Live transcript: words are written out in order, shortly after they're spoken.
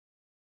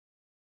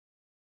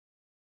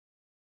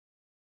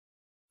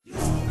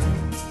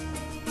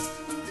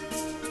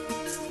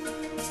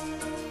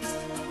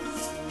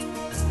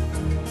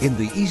In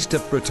the east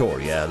of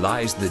Pretoria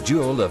lies the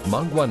jewel of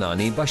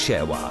Mangwanani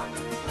Bashewa.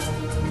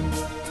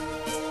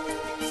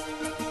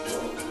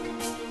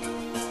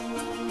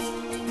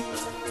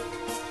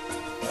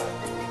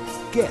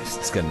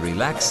 Guests can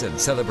relax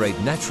and celebrate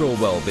natural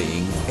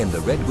well-being in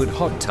the redwood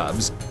hot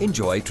tubs,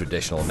 enjoy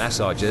traditional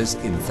massages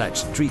in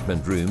thatched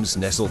treatment rooms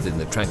nestled in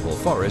the tranquil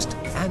forest,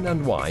 and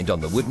unwind on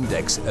the wooden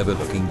decks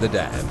overlooking the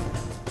dam.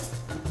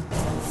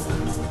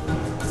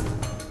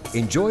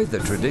 Enjoy the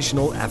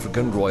traditional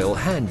African royal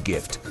hand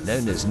gift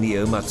known as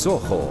Neo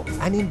Matsoho,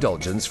 an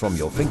indulgence from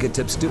your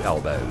fingertips to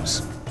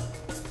elbows.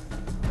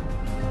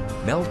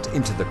 Melt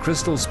into the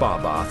crystal spa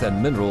bath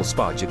and mineral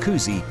spa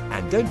jacuzzi,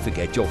 and don't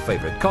forget your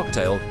favorite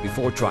cocktail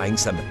before trying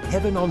some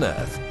heaven on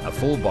earth, a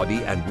full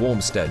body and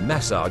warm stone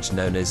massage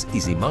known as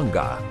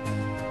Izimanga.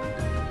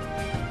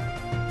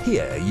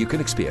 Here you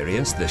can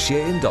experience the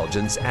sheer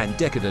indulgence and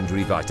decadent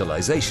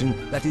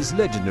revitalization that is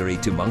legendary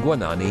to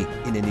Mangwanani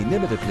in an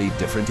inimitably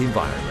different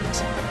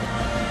environment.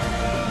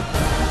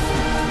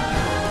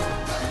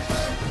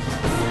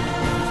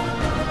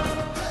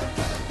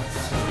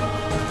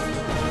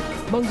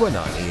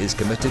 Mangwanani is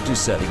committed to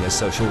serving a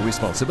social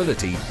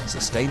responsibility,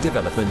 sustained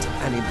development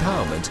and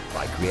empowerment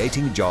by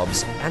creating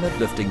jobs and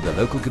uplifting the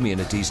local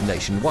communities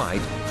nationwide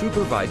through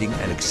providing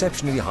an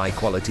exceptionally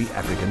high-quality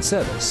African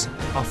service,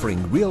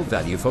 offering real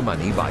value for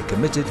money by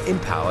committed,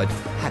 empowered,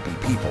 happy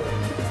people.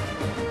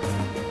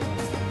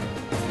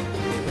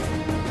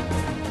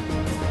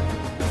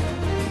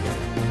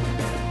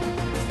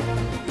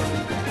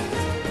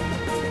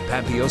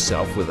 Pamper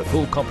yourself with a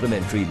full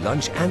complimentary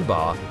lunch and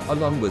bar,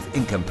 along with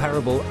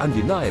incomparable,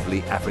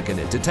 undeniably African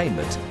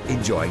entertainment,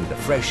 enjoying the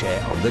fresh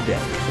air on the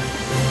deck.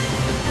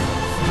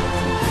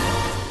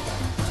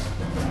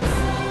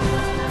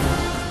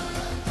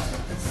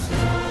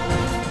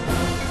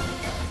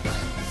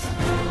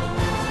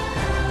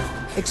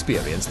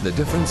 Experience the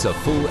difference of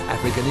full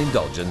African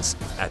indulgence,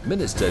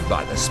 administered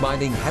by the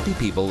smiling, happy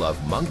people of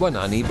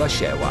Mangwanani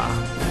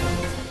Bashewa.